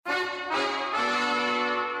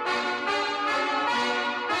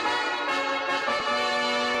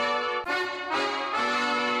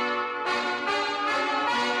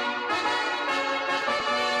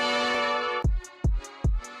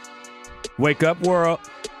Wake up, world.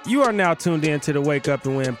 You are now tuned in to the Wake Up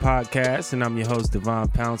and Win podcast, and I'm your host, Devon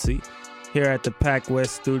Pouncey, here at the Pac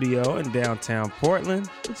West studio in downtown Portland,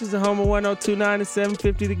 which is the home of 102.9 and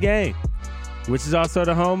 750 The Game, which is also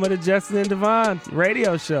the home of the Justin and Devon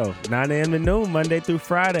radio show, 9 a.m. to noon, Monday through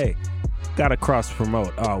Friday. Got to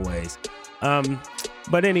cross-promote always.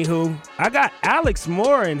 But anywho, I got Alex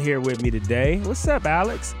Moore in here with me today. What's up,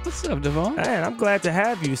 Alex? What's up, Devon? Man, I'm glad to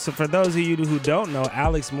have you. So for those of you who don't know,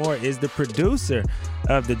 Alex Moore is the producer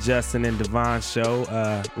of the Justin and Devon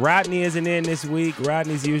show. Rodney isn't in this week.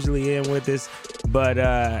 Rodney's usually in with us, but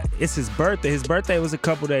it's his birthday. His birthday was a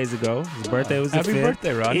couple days ago. His birthday was the 5th. Happy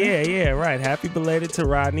birthday, Rodney. Yeah, right. Happy belated to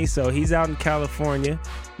Rodney. So he's out in California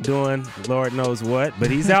doing Lord knows what, but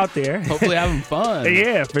he's out there. Hopefully having fun.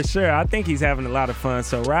 Yeah, for sure. I think he's having a lot of fun.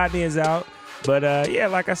 So Rodney is out. But yeah,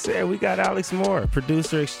 like I said, we got Alex Moore,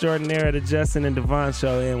 producer extraordinaire of the Justin and Devon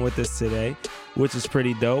show, in with us today, which is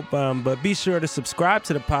pretty dope. But be sure to subscribe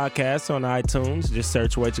to the podcast on iTunes. Just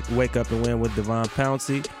search Wake Up and Win with Devon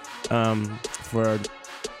Pouncey. For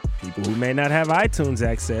people who may not have iTunes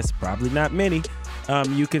access, probably not many,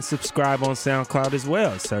 you can subscribe on SoundCloud as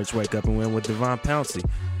well. Search Wake Up and Win with Devon Pouncey.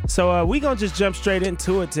 So we going to just jump straight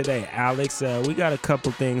into it today, Alex. We got a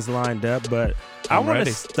couple things lined up, but I want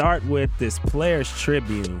to start with this Players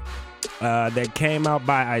Tribune that came out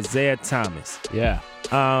by Isaiah Thomas. Yeah.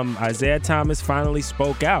 Isaiah Thomas finally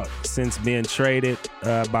spoke out since being traded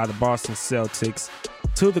by the Boston Celtics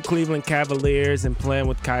to the Cleveland Cavaliers and playing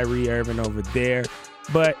with Kyrie Irving over there.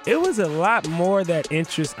 But it was a lot more that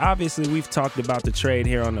interest. Obviously, we've talked about the trade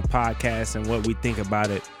here on the podcast and what we think about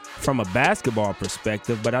it from a basketball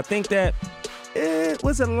perspective, but I think that it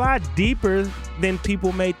was a lot deeper than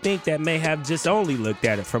people may think that may have just only looked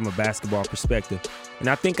at it from a basketball perspective. And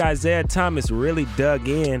I think Isaiah Thomas really dug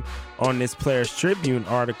in on this Players Tribune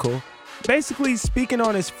article, basically speaking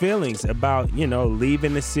on his feelings about,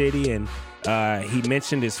 leaving the city. And he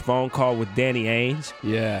mentioned his phone call with Danny Ainge.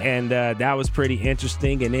 Yeah. And that was pretty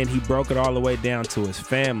interesting. And then he broke it all the way down to his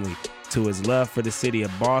family, to his love for the city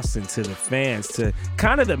of Boston, to the fans, to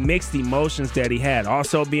kind of the mixed emotions that he had.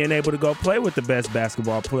 Also being able to go play with the best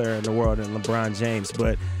basketball player in the world in LeBron James.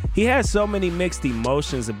 But he has so many mixed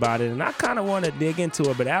emotions about it, and I kind of want to dig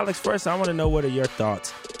into it. But Alex, first I want to know, what are your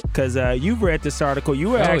thoughts? Because you've read this article. You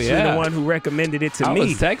were actually the one who recommended it to me. I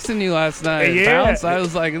was texting you last night. Yeah. Bounce. I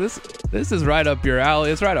was like, this is right up your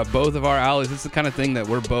alley. It's right up both of our alleys. It's the kind of thing that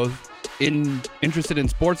we're both interested in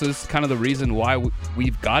sports. This is kind of the reason why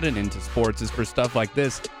we've gotten into sports, is for stuff like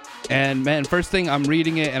this. And man, first thing, I'm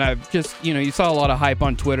reading it, and I've just, you saw a lot of hype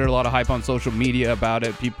on Twitter, a lot of hype on social media about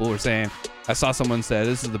it. People were saying, I saw someone say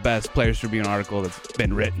this is the best Players Tribune article that's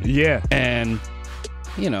been written. Yeah. And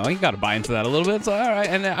you got to buy into that a little bit. So all right.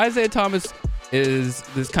 And Isaiah Thomas is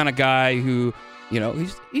this kind of guy who,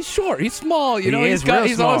 he's short, he's small, he's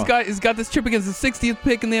got this chip against the 60th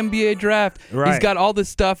pick in the NBA draft. Right. He's got all this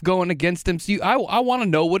stuff going against him. So I want to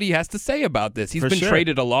know what he has to say about this. He's been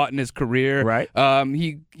traded a lot in his career. Right.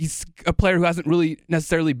 He's a player who hasn't really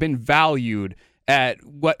necessarily been valued at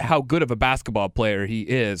how good of a basketball player he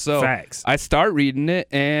is. So Facts. I start reading it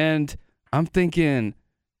and I'm thinking,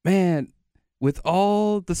 man, with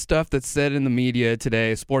all the stuff that's said in the media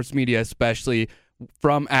today, sports media especially,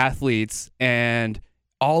 from athletes, and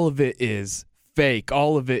all of it is fake.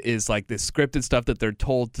 All of it is like this scripted stuff that they're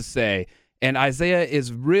told to say. And Isaiah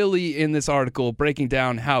is really, in this article, breaking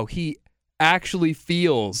down how he actually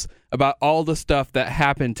feels about all the stuff that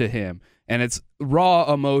happened to him. And it's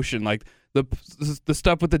raw emotion, like the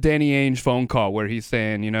stuff with the Danny Ainge phone call where he's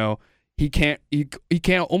saying, he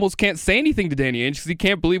almost can't say anything to Danny Ainge because he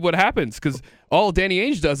can't believe what happens, because all Danny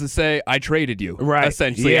Ainge does is say, I traded you, right?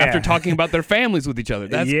 Essentially, yeah. After talking about their families with each other.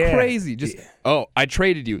 That's crazy. Just, I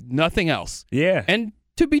traded you, nothing else. Yeah. And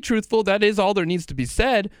to be truthful, that is all there needs to be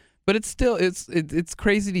said, but it's still, it's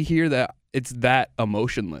crazy to hear that it's that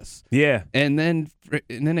emotionless. Yeah. And then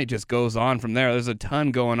it just goes on from there. There's a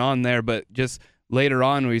ton going on there, but just later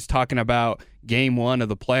on, when he's talking about Game 1 of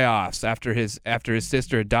the playoffs after his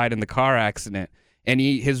sister had died in the car accident, and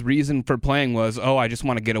his reason for playing was, I just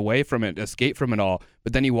want to get away from it, escape from it all.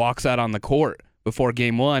 But then he walks out on the court before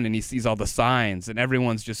Game 1, and he sees all the signs, and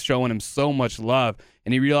everyone's just showing him so much love,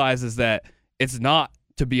 and he realizes that it's not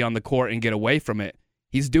to be on the court and get away from it.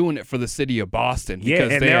 He's doing it for the city of Boston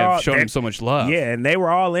because they have shown him so much love. Yeah, and they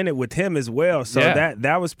were all in it with him as well. So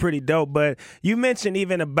that was pretty dope. But you mentioned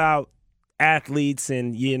even about athletes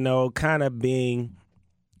and, kind of being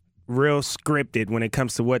real scripted when it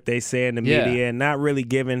comes to what they say in the media and not really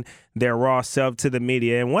giving their raw self to the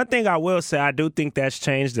media. And one thing I will say, I do think that's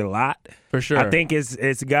changed a lot For sure. I think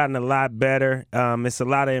it's gotten a lot better. It's a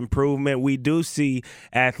lot of improvement. We do see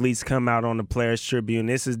athletes come out on the Players Tribune.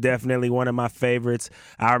 This is definitely one of my favorites.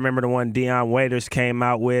 I remember the one Dion Waiters came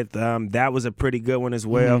out with. That was a pretty good one as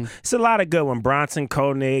well. It's a lot of good one. Bronson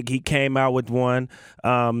Koenig, he came out with one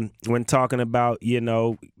when talking about,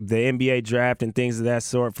 the NBA draft and things of that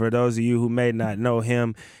sort. For those of you who may not know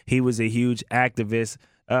him, he was a huge activist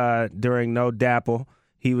during No DAPL.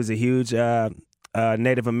 He was a huge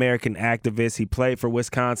Native American activist. He played for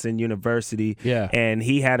Wisconsin University, and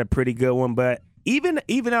he had a pretty good one. But even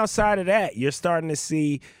outside of that, you're starting to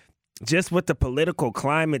see just with the political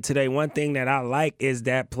climate today, one thing that I like is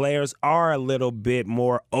that players are a little bit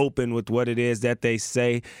more open with what it is that they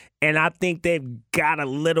say. And I think they've got a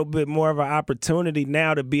little bit more of an opportunity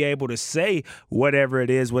now to be able to say whatever it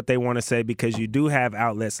is, what they want to say, because you do have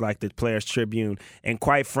outlets like the Players Tribune. And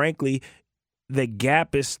quite frankly, the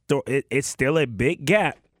gap is it's still a big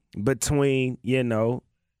gap between,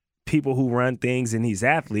 people who run things and these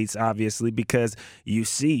athletes, obviously, because you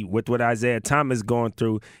see with what Isaiah Thomas going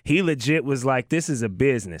through, he legit was like, this is a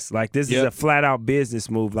business. Like, this is a flat-out business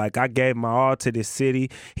move. Like, I gave my all to this city.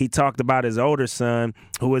 He talked about his older son,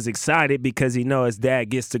 who was excited because he know his dad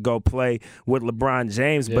gets to go play with LeBron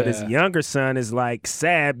James, but his younger son is, like,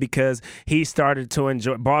 sad because he started to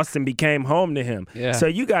enjoy – Boston became home to him. So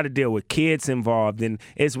you got to deal with kids involved, and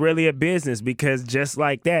it's really a business because just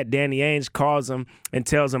like that, Danny Ainge calls him and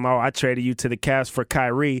tells him, I traded you to the Cavs for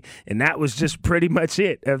Kyrie, and that was just pretty much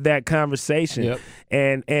it of that conversation.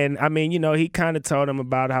 And I mean, he kind of told him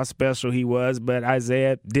about how special he was, but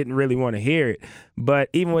Isaiah didn't really want to hear it. But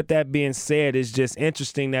even with that being said, it's just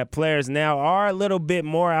interesting that players now are a little bit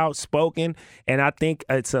more outspoken, and I think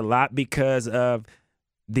it's a lot because of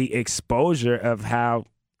the exposure of how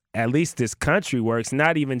at least this country works,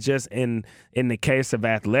 not even just in the case of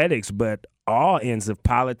athletics, but all ends of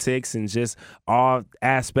politics and just all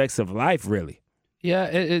aspects of life, really. Yeah,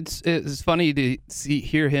 it's funny to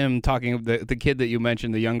hear him talking. The kid that you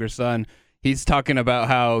mentioned, the younger son, he's talking about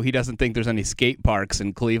how he doesn't think there's any skate parks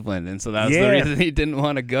in Cleveland, and so that's the reason he didn't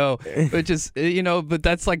want to go. Which is, but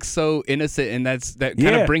that's like so innocent, and that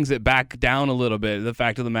kind of brings it back down a little bit. The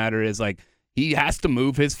fact of the matter is, like, he has to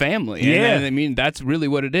move his family, and I mean that's really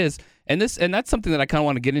what it is. And that's something that I kind of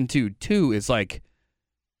want to get into too. Is like,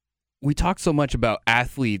 we talk so much about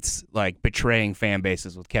athletes like betraying fan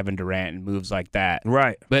bases with Kevin Durant and moves like that.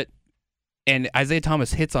 Right. And Isaiah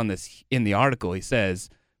Thomas hits on this in the article. He says,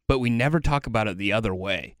 but we never talk about it the other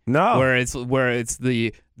way. No. Where it's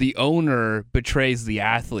the owner betrays the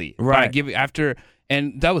athlete. Right.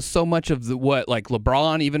 And that was so much of what like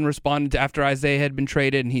LeBron even responded to after Isaiah had been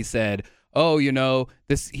traded, and he said,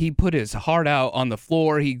 he put his heart out on the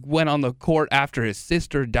floor. He went on the court after his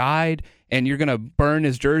sister died, and you're gonna burn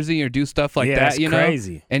his jersey or do stuff like that. That's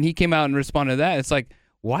crazy. And he came out and responded to that. It's like,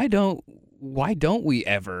 why don't we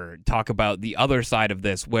ever talk about the other side of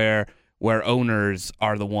this, where owners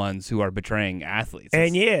are the ones who are betraying athletes?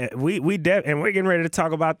 And and we're getting ready to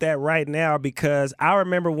talk about that right now, because I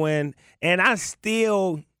remember and I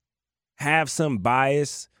still have some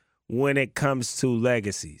bias when it comes to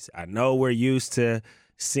legacies. I know we're used to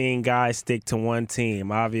seeing guys stick to one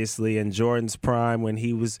team. Obviously, in Jordan's prime, when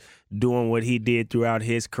he was doing what he did throughout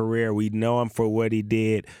his career, we know him for what he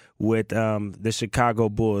did with the Chicago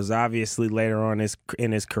Bulls. Obviously, later on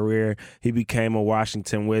in his career, he became a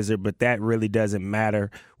Washington Wizard, but that really doesn't matter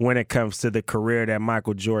when it comes to the career that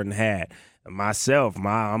Michael Jordan had. Myself,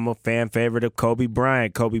 I'm a fan favorite of Kobe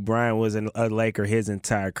Bryant. Kobe Bryant was a Laker his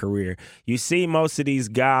entire career. You see most of these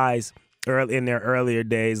guys early in their earlier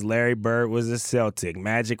days. Larry Bird was a Celtic.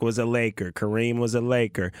 Magic was a Laker. Kareem was a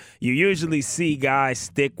Laker. You usually see guys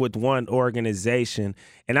stick with one organization,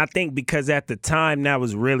 and I think because at the time that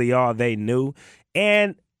was really all they knew.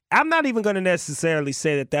 And I'm not even going to necessarily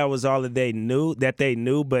say that was all that they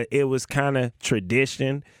knew, but it was kind of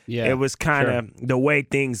tradition. Yeah, it was kind of the way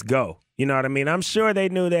things go. You know what I mean? I'm sure they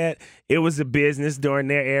knew that it was a business during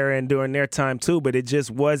their era and during their time too, but it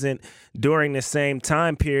just wasn't during the same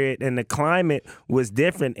time period, and the climate was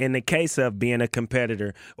different in the case of being a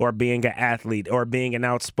competitor or being an athlete or being an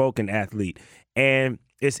outspoken athlete. And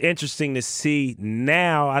it's interesting to see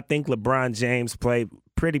now. I think LeBron James played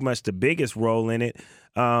pretty much the biggest role in it.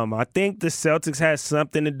 I think the Celtics had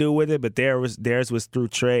something to do with it, but theirs was through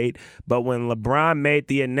trade. But when LeBron made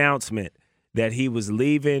the announcement that he was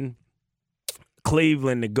leaving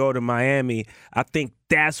Cleveland to go to Miami, I think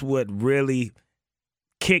that's what really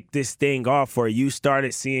kicked this thing off, where you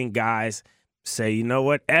started seeing guys say, you know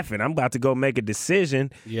what, F it, I'm about to go make a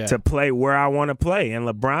decision to play where I want to play. And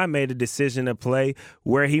LeBron made a decision to play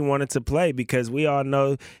where he wanted to play because we all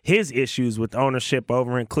know his issues with ownership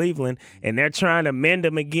over in Cleveland, and they're trying to mend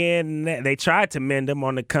him again. They tried to mend him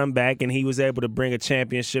on the comeback, and he was able to bring a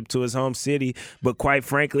championship to his home city. But quite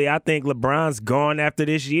frankly, I think LeBron's gone after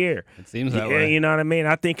this year. It seems that way. You know what I mean?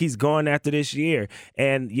 I think he's going after this year.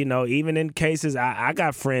 And, you know, even in cases, I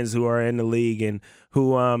got friends who are in the league and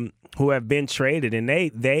who have been traded, and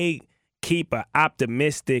they keep an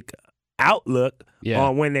optimistic outlook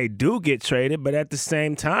on when they do get traded, but at the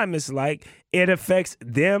same time, it's like it affects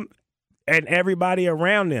them and everybody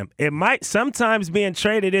around them. It might sometimes being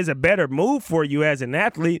traded is a better move for you as an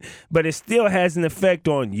athlete, but it still has an effect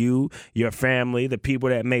on you, your family, the people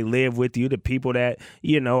that may live with you, the people that,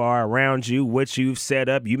 you know, are around you, what you've set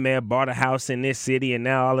up. You may have bought a house in this city and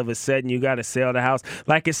now all of a sudden you got to sell the house.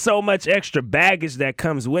 Like, it's so much extra baggage that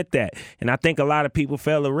comes with that. And I think a lot of people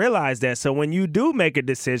fail to realize that. So when you do make a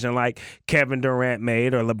decision like Kevin Durant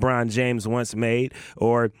made or LeBron James once made,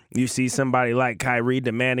 or you see somebody like Kyrie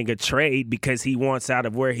demanding a trade because he wants out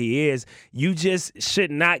of where he is, you just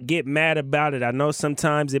should not get mad about it. I know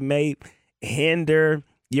sometimes it may hinder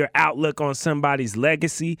your outlook on somebody's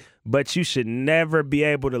legacy, but you should never be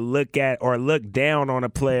able to look at or look down on a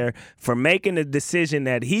player for making a decision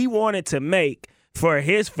that he wanted to make for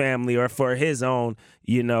his family or for his own,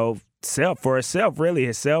 you know, for himself, really,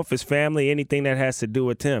 himself, his family, anything that has to do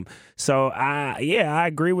with him. So, I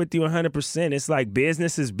agree with you 100%. It's like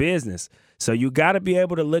business is business. So you got to be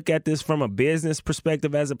able to look at this from a business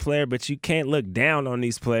perspective as a player, but you can't look down on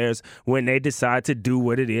these players when they decide to do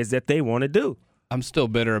what it is that they want to do. I'm still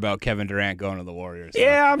bitter about Kevin Durant going to the Warriors.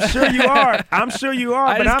 Yeah, I'm sure you are. I'm sure you are.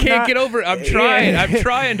 I just can't get over it. I'm trying. I'm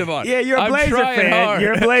trying, Devon. Yeah, you're a Blazer fan. Hard.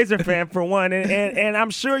 You're a Blazer fan for one, and I'm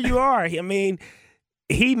sure you are. I mean,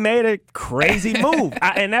 he made a crazy move.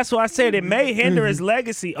 And that's why I said it may hinder his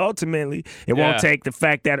legacy ultimately. It won't take the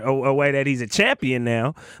fact that away that he's a champion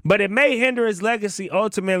now, but it may hinder his legacy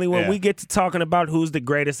ultimately when we get to talking about who's the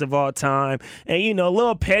greatest of all time and, you know,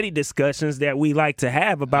 little petty discussions that we like to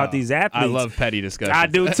have about these athletes. I love petty discussions. I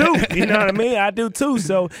do too. You know what I mean? I do too.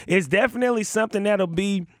 So it's definitely something that'll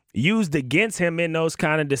be used against him in those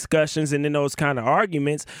kind of discussions and in those kind of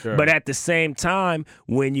arguments. Sure. But at the same time,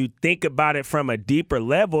 when you think about it from a deeper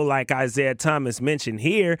level, like Isaiah Thomas mentioned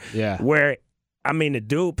here, where, I mean, the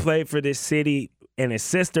dude played for this city and his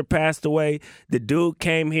sister passed away. The dude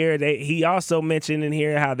came here. He also mentioned in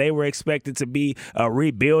here how they were expected to be a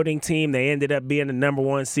rebuilding team. They ended up being the number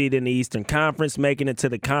 1 seed in the Eastern Conference, making it to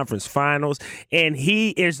the conference finals. And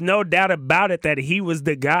is no doubt about it that he was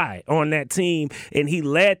the guy on that team, and he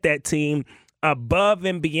led that team above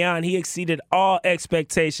and beyond. He exceeded all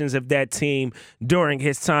expectations of that team during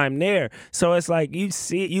his time there. So it's like you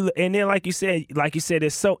see, and then like you said,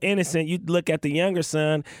 it's so innocent. You look at the younger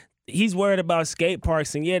son. He's worried about skate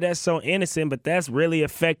parks, and that's so innocent, but that's really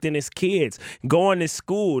affecting his kids. Going to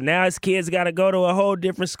school. Now his kids got to go to a whole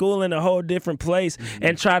different school in a whole different place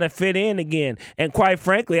and try to fit in again. And quite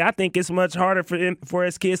frankly, I think it's much harder for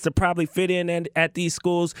his kids to probably fit in at these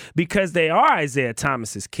schools because they are Isaiah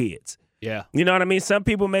Thomas's kids. Yeah. You know what I mean? Some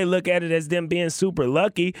people may look at it as them being super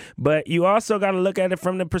lucky, but you also got to look at it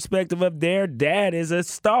from the perspective of their dad is a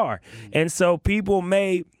star. And so people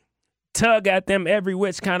may tug at them every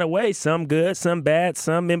which kind of way, some good, some bad,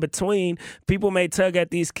 some in between. People may tug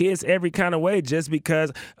at these kids every kind of way just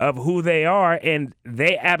because of who they are, and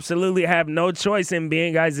they absolutely have no choice in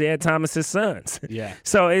being Isaiah Thomas's sons. Yeah.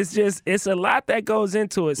 So it's a lot that goes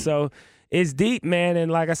into it. So it's deep, man,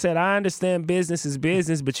 and like I said, I understand business is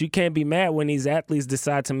business, but you can't be mad when these athletes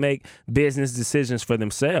decide to make business decisions for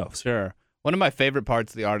themselves. Sure. One of my favorite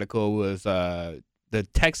parts of the article was the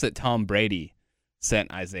text that Tom Brady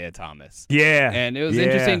sent Isaiah Thomas. Yeah. And it was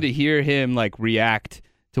interesting to hear him like react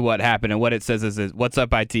to what happened. And what it says is, "What's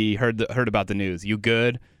up, IT? Heard about the news. You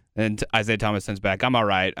good?" And Isaiah Thomas sends back, "I'm all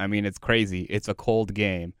right. I mean, it's crazy. It's a cold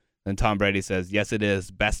game." And Tom Brady says, "Yes, it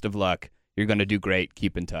is. Best of luck. You're going to do great.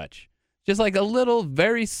 Keep in touch." Just like a little,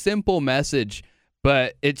 very simple message,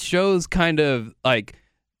 but it shows kind of like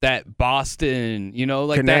that Boston, you know,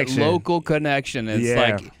 like connection. That local connection. It's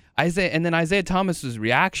like Isaiah Thomas's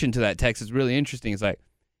reaction to that text is really interesting. It's like,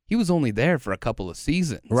 he was only there for a couple of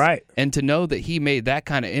seasons. Right. And to know that he made that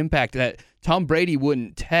kind of impact, that Tom Brady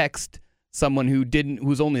wouldn't text someone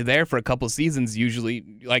who's only there for a couple of seasons usually,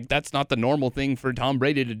 like that's not the normal thing for Tom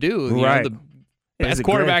Brady to do. You know, the best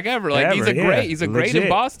quarterback ever. Like he's a great in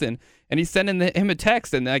Boston, and he's sending him a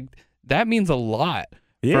text, and like that means a lot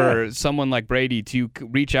for someone like Brady to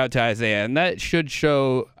reach out to Isaiah, and that should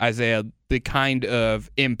show Isaiah the kind of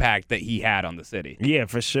impact that he had on the city. Yeah,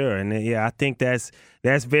 for sure. And I think that's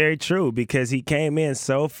very true because he came in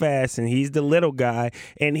so fast and he's the little guy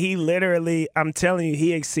and he literally, I'm telling you,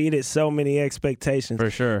 he exceeded so many expectations. For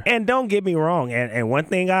sure. And don't get me wrong. And one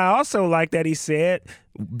thing I also like that he said,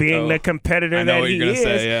 being the competitor that he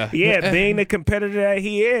is, being the competitor that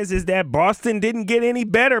he is that Boston didn't get any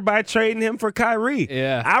better by trading him for Kyrie.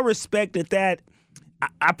 Yeah. I respected that.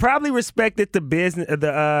 I probably respected the business,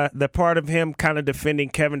 the part of him kind of defending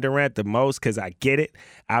Kevin Durant the most because I get it.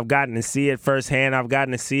 I've gotten to see it firsthand. I've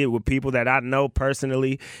gotten to see it with people that I know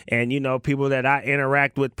personally and, people that I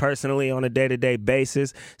interact with personally on a day-to-day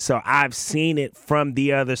basis. So I've seen it from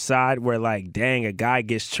the other side where, like, dang, a guy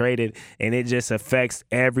gets traded and it just affects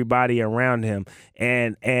everybody around him.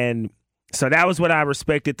 And so that was what I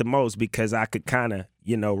respected the most because I could kind of,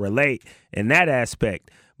 relate in that aspect.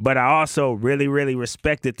 But I also really, really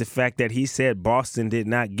respected the fact that he said Boston did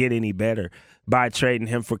not get any better by trading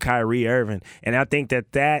him for Kyrie Irving. And I think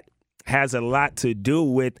that has a lot to do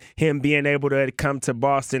with him being able to come to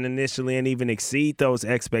Boston initially and even exceed those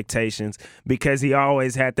expectations because he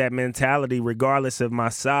always had that mentality, regardless of my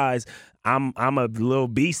size, I'm a little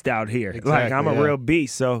beast out here. Exactly, I'm a real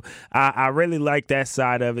beast. So I really like that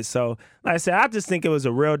side of it. So like I said, I just think it was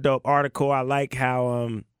a real dope article. I like how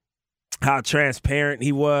transparent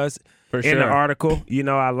he was in the article.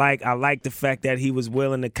 I like the fact that he was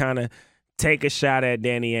willing to kind of take a shot at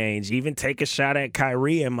Danny Ainge, even take a shot at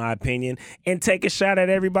Kyrie, in my opinion, and take a shot at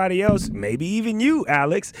everybody else, maybe even you,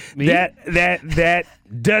 Alex, that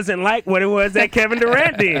doesn't like what it was that Kevin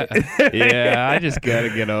Durant did. Yeah, I just got to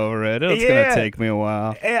get over it. It's going to take me a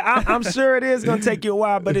while. I'm sure it is going to take you a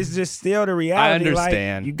while, but it's just still the reality. I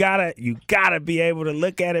understand. Like, you gotta be able to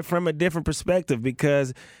look at it from a different perspective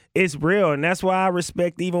because it's real, and that's why I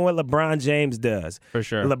respect even what LeBron James does. For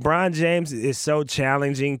sure. LeBron James is so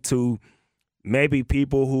challenging to maybe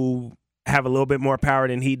people who have a little bit more power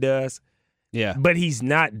than he does. Yeah. But he's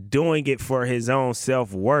not doing it for his own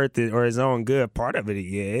self-worth or his own good. Part of it,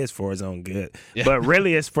 is for his own good. Yeah. But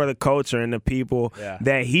really it's for the culture and the people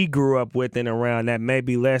that he grew up with and around that may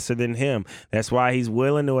be lesser than him. That's why he's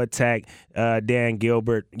willing to attack Dan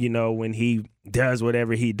Gilbert, when he does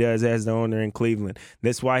whatever he does as the owner in Cleveland.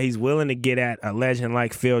 That's why he's willing to get at a legend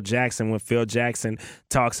like Phil Jackson when Phil Jackson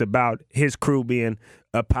talks about his crew being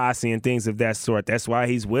a posse and things of that sort. That's why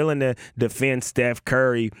he's willing to defend Steph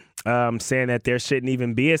Curry, saying that there shouldn't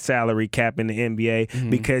even be a salary cap in the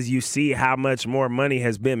NBA because you see how much more money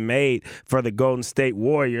has been made for the Golden State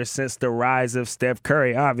Warriors since the rise of Steph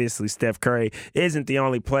Curry. Obviously, Steph Curry isn't the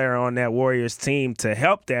only player on that Warriors team to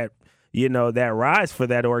help that that rise for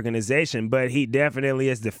that organization, but he definitely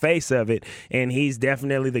is the face of it, and he's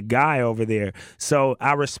definitely the guy over there. So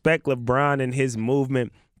I respect LeBron and his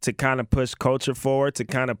movement to kind of push culture forward, to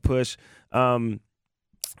kind of push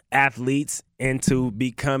athletes into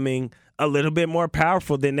becoming a little bit more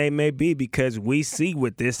powerful than they may be, because we see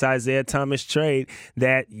with this Isaiah Thomas trade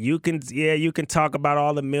that you can talk about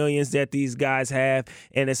all the millions that these guys have,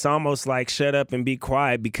 and it's almost like shut up and be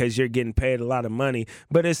quiet because you're getting paid a lot of money.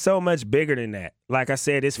 But it's so much bigger than that. Like I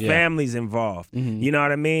said, it's families involved. You know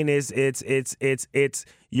what I mean? It's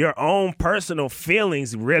your own personal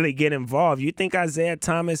feelings really get involved. You think Isaiah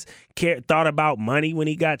Thomas thought about money when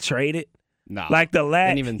he got traded? No, like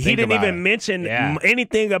he didn't even mention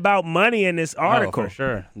anything about money in this article. Oh, for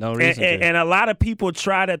sure. No reason and a lot of people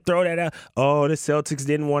try to throw that out. Oh, the Celtics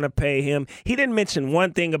didn't want to pay him. He didn't mention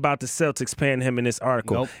one thing about the Celtics paying him in this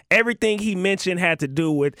article. Nope. Everything he mentioned had to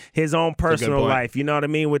do with his own personal life. You know what I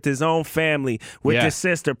mean? With his own family, with his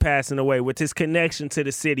sister passing away, with his connection to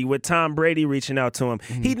the city, with Tom Brady reaching out to him.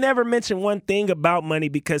 He never mentioned one thing about money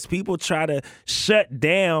because people try to shut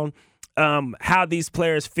down how these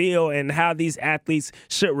players feel and how these athletes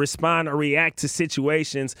should respond or react to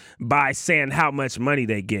situations by saying how much money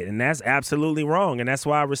they get. And that's absolutely wrong. And that's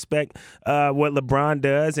why I respect what LeBron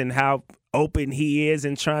does and how open he is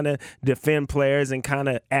in trying to defend players and kind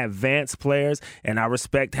of advance players. And I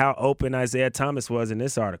respect how open Isaiah Thomas was in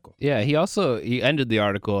this article. Yeah, he ended the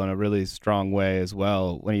article in a really strong way as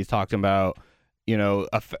well when he's talking about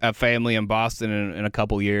a family in Boston in a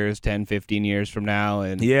couple years, 10, 15 years from now.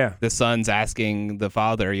 And the son's asking the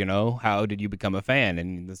father, how did you become a fan?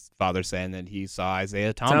 And the father's saying that he saw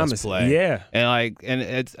Isaiah Thomas play. Yeah. And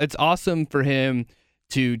it's awesome for him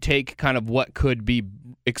to take kind of what could be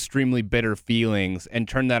extremely bitter feelings and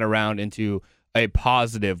turn that around into a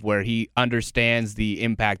positive where he understands the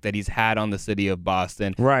impact that he's had on the city of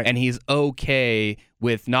Boston. Right. And he's okay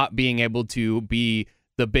with not being able to be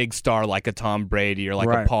the big star like a Tom Brady or like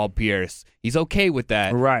a Paul Pierce. He's okay with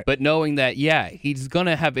that. Right. But knowing that, he's going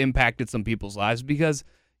to have impacted some people's lives because,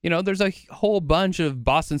 there's a whole bunch of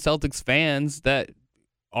Boston Celtics fans that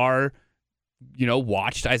are,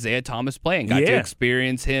 watched Isaiah Thomas play and got to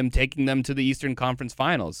experience him taking them to the Eastern Conference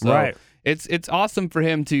Finals. So it's awesome for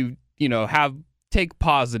him to, take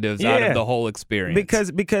positives out of the whole experience.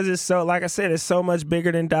 Because it's so, like I said, it's so much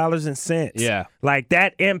bigger than dollars and cents. Yeah. Like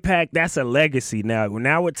that impact, that's a legacy now.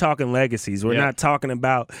 Now we're talking legacies. We're not talking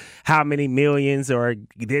about how many millions or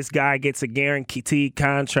this guy gets a guaranteed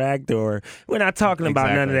contract, or we're not talking about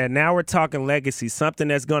none of that. Now we're talking legacy, something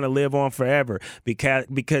that's going to live on forever,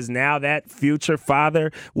 because now that future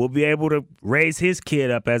father will be able to raise his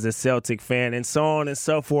kid up as a Celtic fan and so on and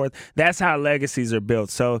so forth. That's how legacies are built.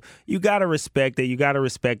 So you got to respect it. You got to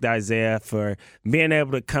respect Isaiah for being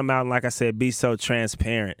able to come out and, like I said, be so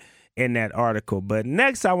transparent in that article. But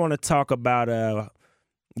next I want to talk about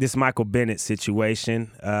this Michael Bennett situation.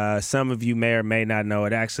 Some of you may or may not know,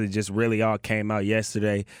 it actually just really all came out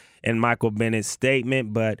yesterday in Michael Bennett's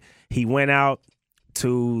statement, but he went out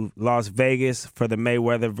to Las Vegas for the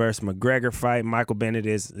Mayweather versus McGregor fight. Michael Bennett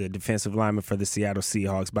is the defensive lineman for the Seattle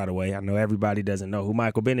Seahawks, by the way. I know everybody doesn't know who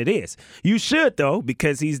Michael Bennett is. You should, though,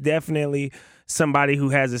 because he's definitely somebody who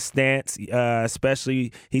has a stance,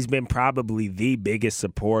 especially he's been probably the biggest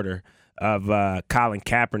supporter of Colin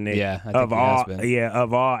Kaepernick of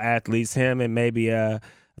all athletes. Him and maybe I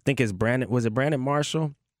think it's Brandon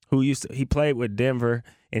Marshall, who he played with Denver,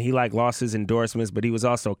 and he lost his endorsements, but he was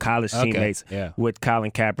also college teammates with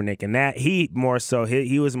Colin Kaepernick, and that he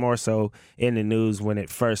was more so in the news when it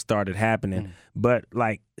first started happening. But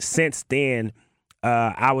since then,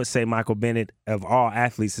 I would say Michael Bennett of all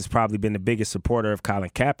athletes has probably been the biggest supporter of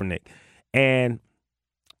Colin Kaepernick, and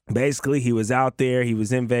basically he was out there, he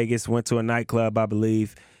was in Vegas, went to a nightclub, I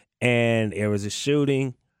believe, and there was a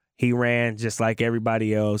shooting. He ran just like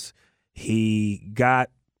everybody else. He got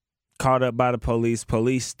caught up by the police.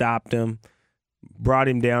 Police stopped him, brought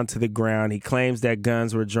him down to the ground. He claims that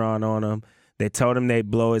guns were drawn on him. They told him they'd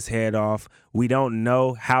blow his head off. We don't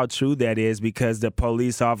know how true that is because the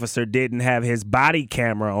police officer didn't have his body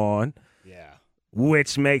camera on,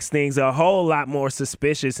 which makes things a whole lot more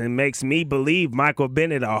suspicious and makes me believe Michael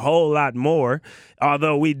Bennett a whole lot more,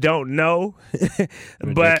 although we don't know.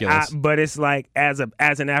 but it's like as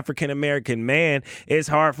an African-American man, it's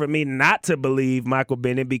hard for me not to believe Michael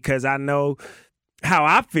Bennett because I know how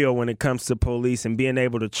I feel when it comes to police and being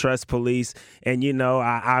able to trust police. And,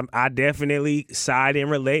 I definitely side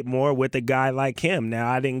and relate more with a guy like him. Now,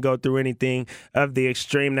 I didn't go through anything of the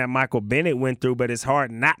extreme that Michael Bennett went through, but it's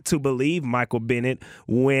hard not to believe Michael Bennett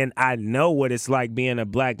when I know what it's like being a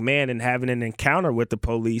black man and having an encounter with the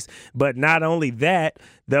police. But not only that,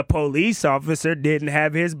 the police officer didn't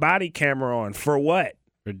have his body camera on. For what?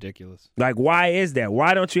 Ridiculous. Why is that?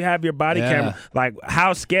 Why don't you have your body camera?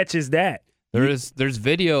 How sketch is that? There's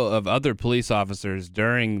video of other police officers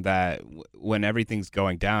during that when everything's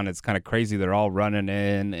going down. It's kind of crazy. They're all running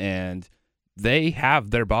in and they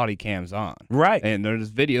have their body cams on. Right. And there's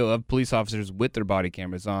video of police officers with their body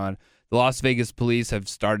cameras on. The Las Vegas police have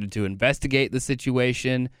started to investigate the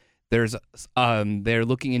situation. They're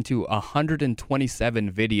looking into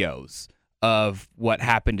 127 videos of what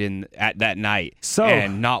happened at that night.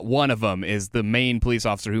 And not one of them is the main police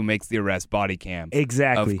officer who makes the arrest body cam.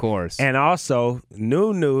 Exactly. Of course. And also,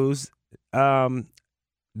 new news, the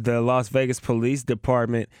Las Vegas Police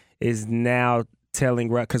Department is now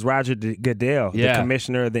telling, because Roger Goodell, the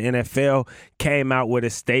commissioner of the NFL, came out with a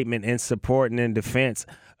statement in support and in defense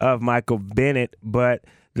of Michael Bennett, but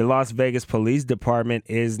the Las Vegas Police Department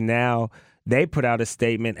is now, they put out a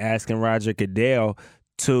statement asking Roger Goodell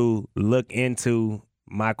to look into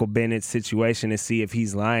Michael Bennett's situation and see if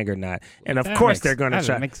he's lying or not. And of course they're going to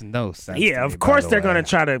try. That makes no sense. Yeah, of course they're going to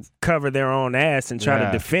try to cover their own ass and try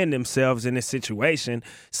to defend themselves in this situation.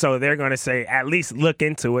 So they're going to say, at least look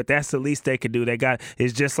into it. That's the least they could do.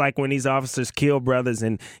 It's just like when these officers kill brothers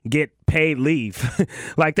and get paid leave.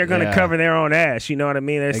 They're going to cover their own ass. You know what I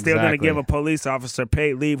mean? They're still going to give a police officer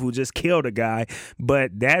paid leave who just killed a guy.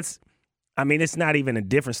 But it's not even a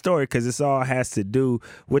different story because this all has to do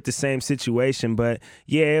with the same situation. But,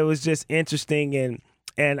 it was just interesting.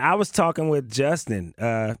 And I was talking with Justin,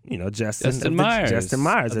 Justin Myers.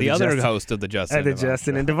 The other host of the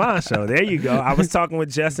Justin and Devon show. There you go. I was talking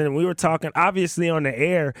with Justin, and we were talking, obviously, on the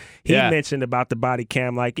air. He mentioned about the body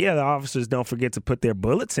cam, the officers don't forget to put their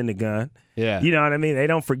bullets in the gun. Yeah. You know what I mean? They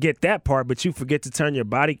don't forget that part, but you forget to turn your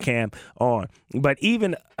body cam on. But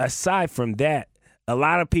even aside from that, a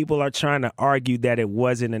lot of people are trying to argue that it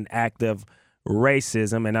wasn't an act of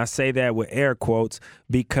racism, and I say that with air quotes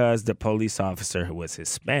because the police officer was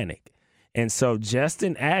Hispanic. And so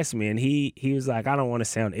Justin asked me, and he was like, I don't want to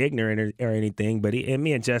sound ignorant or anything, but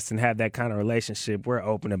me and Justin have that kind of relationship. We're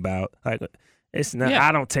open about, like, it's not.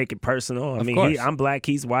 I don't take it personal. I mean, I'm black,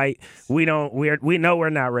 he's white. We know we're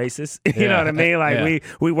not racist. You know what I mean? Like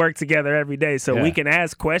we work together every day, so we can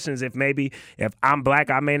ask questions. If I'm black,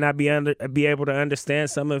 I may not be able to understand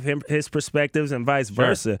some of his perspectives, and vice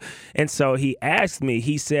versa. And so he asked me.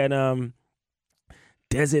 He said,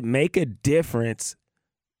 "Does it make a difference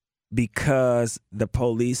because the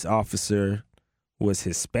police officer was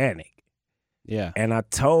Hispanic?" Yeah. And I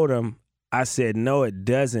told him, I said, no, it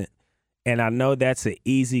doesn't. And I know that's an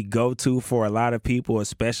easy go-to for a lot of people,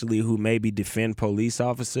 especially who maybe defend police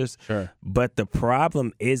officers. Sure. But the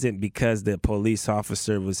problem isn't because the police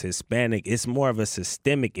officer was Hispanic. It's more of a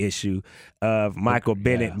systemic issue of Michael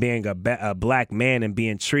Bennett being a black man and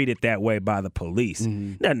being treated that way by the police.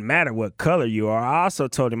 Mm-hmm. Doesn't matter what color you are. I also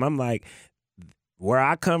told him, I'm like, where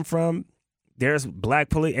I come from, there's black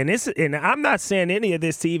police, and I'm not saying any of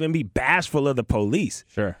this to even be bashful of the police.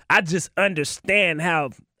 Sure. I just understand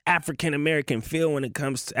how African Americans feel when it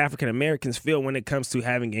comes to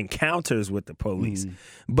having encounters with the police.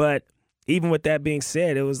 But even with that being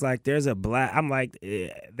said, it was like there's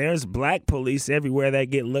black police everywhere that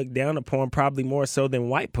get looked down upon, probably more so than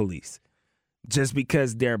white police, just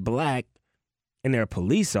because they're black and they're a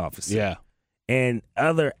police officer. Yeah. And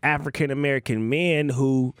other African American men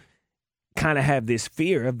who kind of have this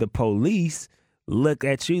fear of the police look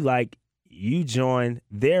at you like you join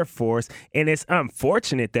their force. And it's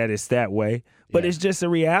unfortunate that it's that way, but it's just a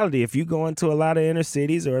reality. If you go into a lot of inner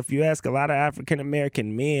cities, or if you ask a lot of African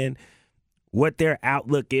American men what their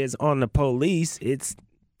outlook is on the police, it's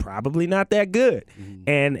probably not that good.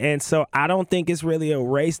 And so I don't think it's really a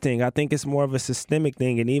race thing. I think it's more of a systemic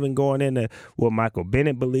thing. And even going into what Michael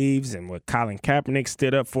Bennett believes and what Colin Kaepernick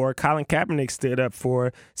stood up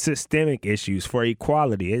for systemic issues, for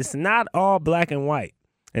equality. It's not all black and white.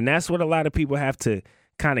 And that's what a lot of people have to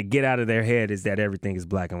kind of get out of their head, is that everything is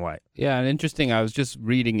black and white. Yeah, and interesting. I was just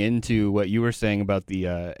reading into what you were saying about the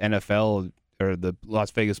NFL, or the Las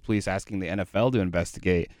Vegas police asking the NFL to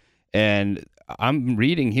investigate. And I'm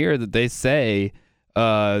reading here that they say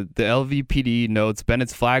the LVPD notes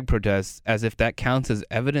Bennett's flag protests as if that counts as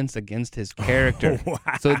evidence against his character. Wow.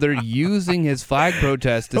 So they're using his flag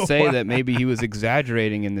protest to say that maybe he was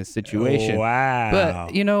exaggerating in this situation. Wow.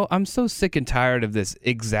 But, I'm so sick and tired of this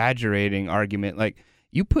exaggerating argument. Like,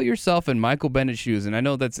 you put yourself in Michael Bennett's shoes, and I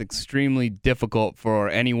know that's extremely difficult for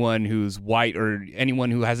anyone who's white or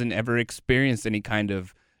anyone who hasn't ever experienced any kind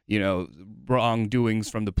of wrongdoings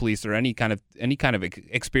from the police, or any kind of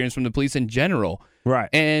experience from the police in general. Right.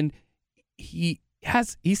 And he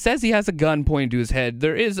says he has a gun pointed to his head.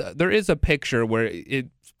 There is a picture where it's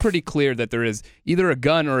pretty clear that there is either a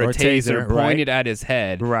gun or a taser pointed at his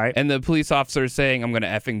head. Right. And the police officer is saying, "I'm going to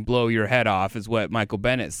effing blow your head off," is what Michael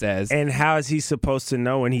Bennett says. And how is he supposed to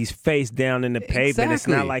know when he's face down in the pavement? Exactly. It's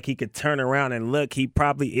not like he could turn around and look. He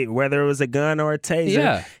probably, whether it was a gun or a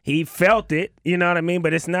taser, he felt it, you know what I mean?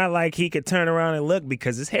 But it's not like he could turn around and look,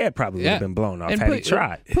 because his head probably would have been blown off had he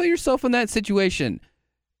tried. Put yourself in that situation.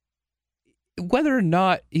 Whether or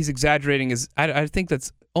not he's exaggerating I think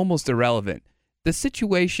that's almost irrelevant. The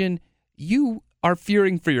situation, you are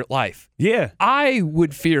fearing for your life. Yeah. I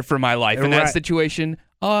would fear for my life in that situation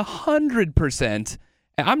 100%.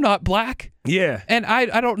 I'm not black. Yeah. And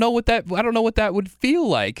I don't know what that would feel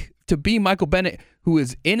like to be Michael Bennett, who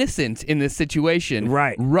is innocent in this situation,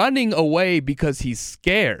 right, running away because he's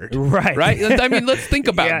scared. Right. I mean, let's think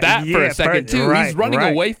about that for a second, too. Right, he's running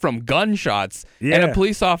away from gunshots, and a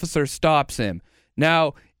police officer stops him.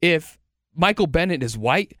 Now, if Michael Bennett is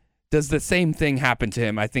white, does the same thing happen to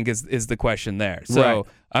him? I think is the question there. So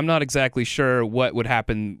I'm not exactly sure what would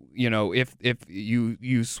happen, if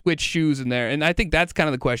you switch shoes in there. And I think that's kind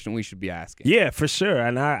of the question we should be asking. Yeah, for sure.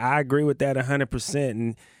 And I agree with that 100%.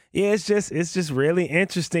 And yeah, it's just really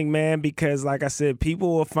interesting, man, because like I said,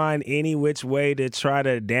 people will find any which way to try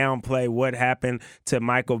to downplay what happened to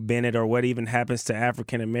Michael Bennett or what even happens to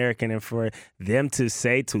African American, and for them to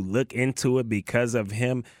look into it because of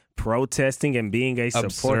him protesting and being a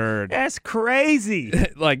supporter. That's crazy.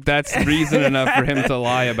 Like, that's reason enough for him to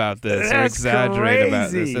lie about this or exaggerate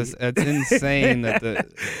about this. It's insane that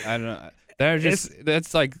I don't know.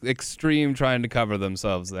 That's like extreme trying to cover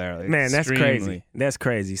themselves there. Like, man, that's crazy. That's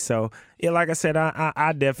crazy. So, yeah, like I said,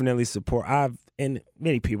 I definitely support. And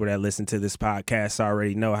many people that listen to this podcast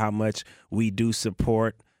already know how much we do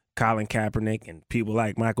support Colin Kaepernick and people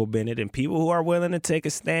like Michael Bennett and people who are willing to take a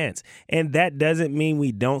stance. And that doesn't mean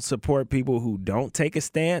we don't support people who don't take a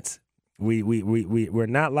stance. We're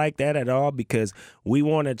not like that at all because we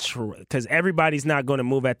want to because everybody's not going to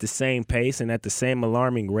move at the same pace and at the same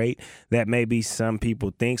alarming rate that maybe some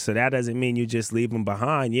people think. So that doesn't mean you just leave them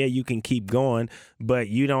behind. Yeah, you can keep going, but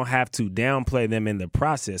you don't have to downplay them in the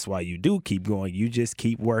process while you do keep going. You just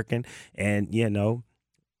keep working and,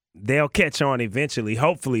 they'll catch on eventually.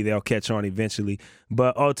 Hopefully they'll catch on eventually.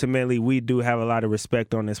 But ultimately, we do have a lot of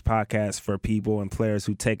respect on this podcast for people and players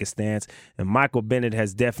who take a stance. And Michael Bennett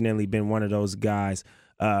has definitely been one of those guys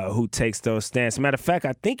who takes those stances. Matter of fact,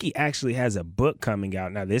 I think he actually has a book coming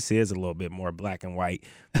out. Now, this is a little bit more black and white,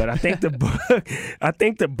 but I think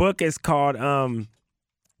the book is called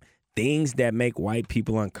Things That Make White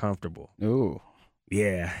People Uncomfortable. Ooh.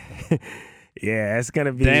 Yeah. Yeah, it's going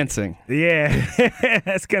to be dancing. Yeah,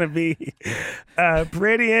 it's going to be a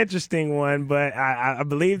pretty interesting one, but I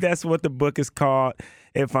believe that's what the book is called,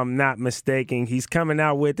 if I'm not mistaken. He's coming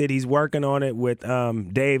out with it. He's working on it with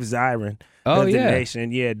Dave Zirin of The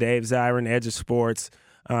Nation. Yeah, Dave Zirin, Edge of Sports.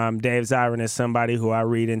 Dave Zirin is somebody who I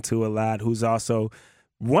read into a lot, who's also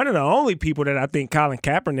one of the only people that I think Colin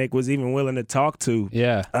Kaepernick was even willing to talk to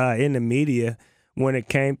in the media when it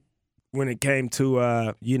came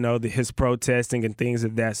to, his protesting and things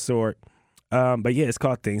of that sort. But, yeah, it's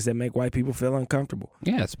called Things That Make White People Feel Uncomfortable.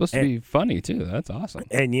 Yeah, it's supposed to be funny, too. That's awesome.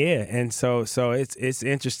 And so it's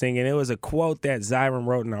interesting. And it was a quote that Zirin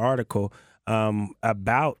wrote in the article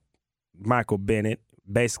about Michael Bennett,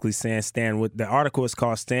 basically saying the article is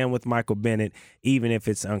called Stand With Michael Bennett, Even If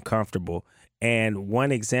It's Uncomfortable. And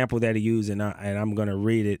one example that he used, and I'm going to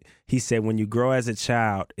read it, he said, when you grow as a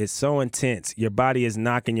child, it's so intense. Your body is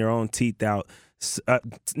knocking your own teeth out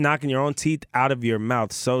of your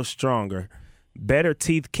mouth so stronger. Better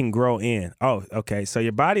teeth can grow in. Oh, okay. So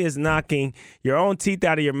your body is knocking your own teeth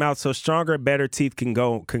out of your mouth so stronger, better teeth can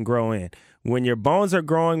grow in. When your bones are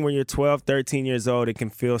growing when you're 12, 13 years old, it can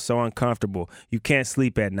feel so uncomfortable. You can't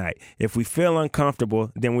sleep at night. If we feel uncomfortable,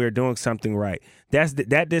 then we're doing something right.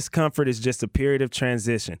 That discomfort is just a period of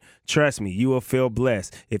transition. Trust me, you will feel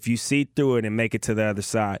blessed if you see through it and make it to the other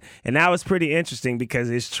side. And that was pretty interesting because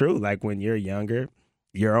it's true. Like when you're younger,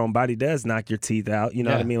 your own body does knock your teeth out. You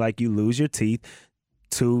know what I mean? Like you lose your teeth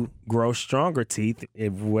to grow stronger teeth.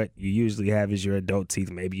 If what you usually have is your adult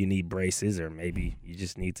teeth, maybe you need braces, or maybe you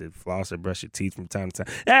just need to floss or brush your teeth from time to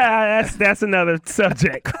time. Yeah, that's another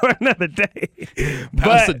subject for another day.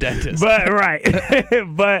 But the dentist. But right.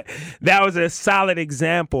 But that was a solid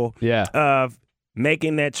example of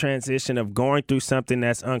making that transition of going through something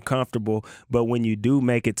that's uncomfortable, but when you do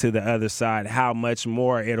make it to the other side, how much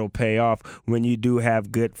more it'll pay off when you do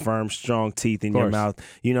have good, firm, strong teeth in your mouth.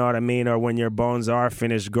 You know what I mean? Or when your bones are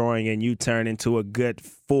finished growing and you turn into a good,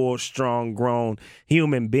 full, strong, grown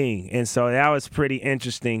human being. And so that was pretty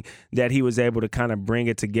interesting that he was able to kind of bring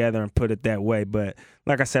it together and put it that way. But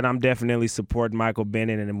like I said, I'm definitely supporting Michael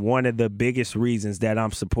Bennett, and one of the biggest reasons that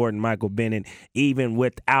I'm supporting Michael Bennett, even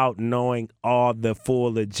without knowing all the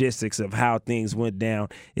full logistics of how things went down,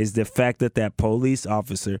 is the fact that police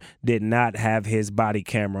officer did not have his body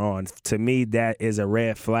camera on. To me, that is a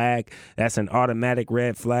red flag. That's an automatic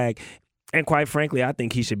red flag. And quite frankly, I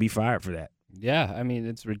think he should be fired for that. Yeah, I mean,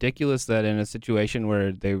 it's ridiculous that in a situation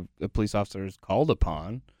where the police officer is called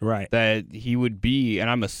upon, that he would be, and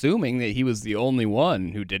I'm assuming that he was the only one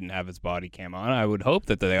who didn't have his body cam on. I would hope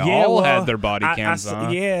that they all had their body cams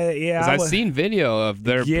on. Yeah. Because I've seen video of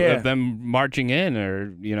of them marching in,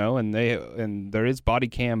 and there is body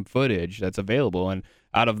cam footage that's available, and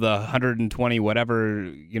out of the 120 whatever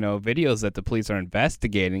videos that the police are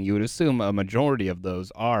investigating, you would assume a majority of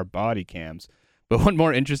those are body cams. But one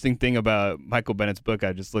more interesting thing about Michael Bennett's book,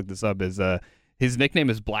 I just looked this up, is his nickname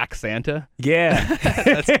is Black Santa. Yeah.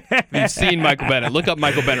 If you've seen Michael Bennett, look up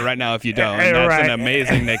Michael Bennett right now if you don't. That's an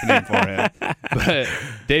amazing nickname for him. But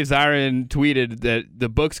Dave Zirin tweeted that the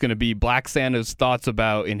book's going to be Black Santa's thoughts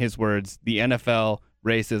about, in his words, the NFL,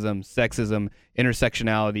 racism, sexism,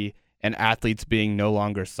 intersectionality, and athletes being no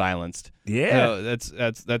longer silenced. Yeah.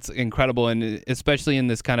 So that's incredible, and especially in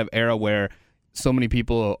this kind of era where so many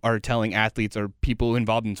people are telling athletes or people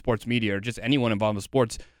involved in sports media or just anyone involved in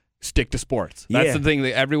sports, stick to sports. That's the thing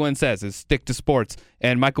that everyone says is stick to sports.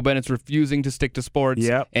 And Michael Bennett's refusing to stick to sports,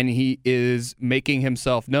 and he is making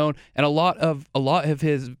himself known. And a lot of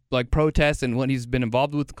his protests and what he's been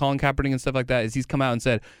involved with Colin Kaepernick and stuff like that is he's come out and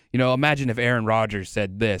said, imagine if Aaron Rodgers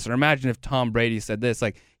said this, or imagine if Tom Brady said this.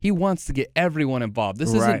 Like, he wants to get everyone involved.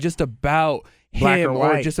 This isn't just about him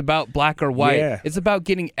or just about black or white. Yeah. It's about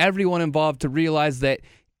getting everyone involved to realize that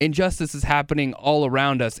injustice is happening all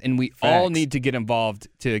around us, and we all need to get involved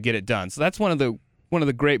to get it done. So that's one of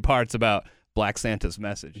the great parts about Black Santa's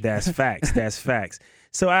message. That's facts. That's facts.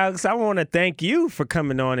 So, Alex, I want to thank you for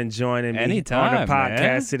coming on and joining me Anytime, on the podcast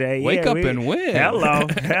man. today. Wake up and win.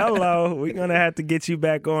 Hello. We're going to have to get you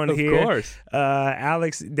back on here. Of course.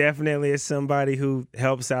 Alex definitely is somebody who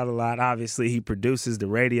helps out a lot. Obviously, he produces the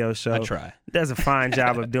radio show. I try. Does a fine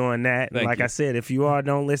job of doing that. Thank like you. I said, if you all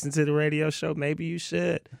don't listen to the radio show, maybe you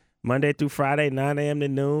should. Monday through Friday, 9 a.m. to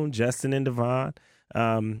noon, Justin and Devon.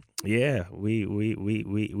 Yeah,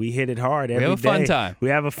 we hit it hard every day. We have a fun time. We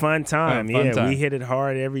have a fun time. We hit it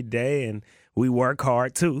hard every day, and we work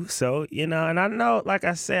hard too. So, and I know, like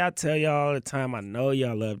I say, I tell y'all all the time, I know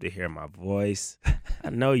y'all love to hear my voice.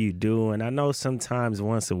 I know you do, and I know sometimes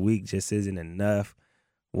once a week just isn't enough.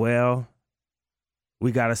 Well,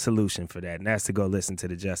 we got a solution for that, and that's to go listen to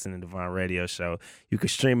the Justin and Devon radio show. You can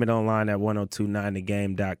stream it online at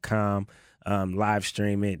 1029thegame.com. Live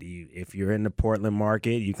stream it. If you're in the Portland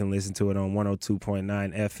market, you can listen to it on 102.9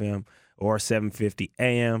 FM or 750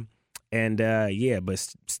 AM. And but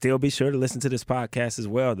still be sure to listen to this podcast as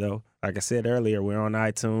well, though. Like I said earlier, we're on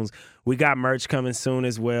iTunes. We got merch coming soon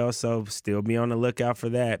as well, so still be on the lookout for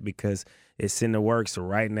that because it's in the works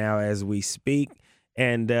right now as we speak.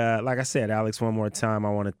 And like I said, Alex, one more time, I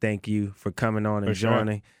want to thank you for coming on and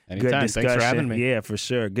joining. Anytime. Good discussion. Thanks for having me. Yeah, for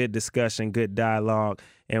sure. Good discussion, good dialogue,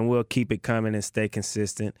 and we'll keep it coming and stay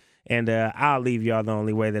consistent. And I'll leave y'all the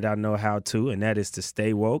only way that I know how to, and that is to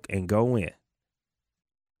stay woke and go win.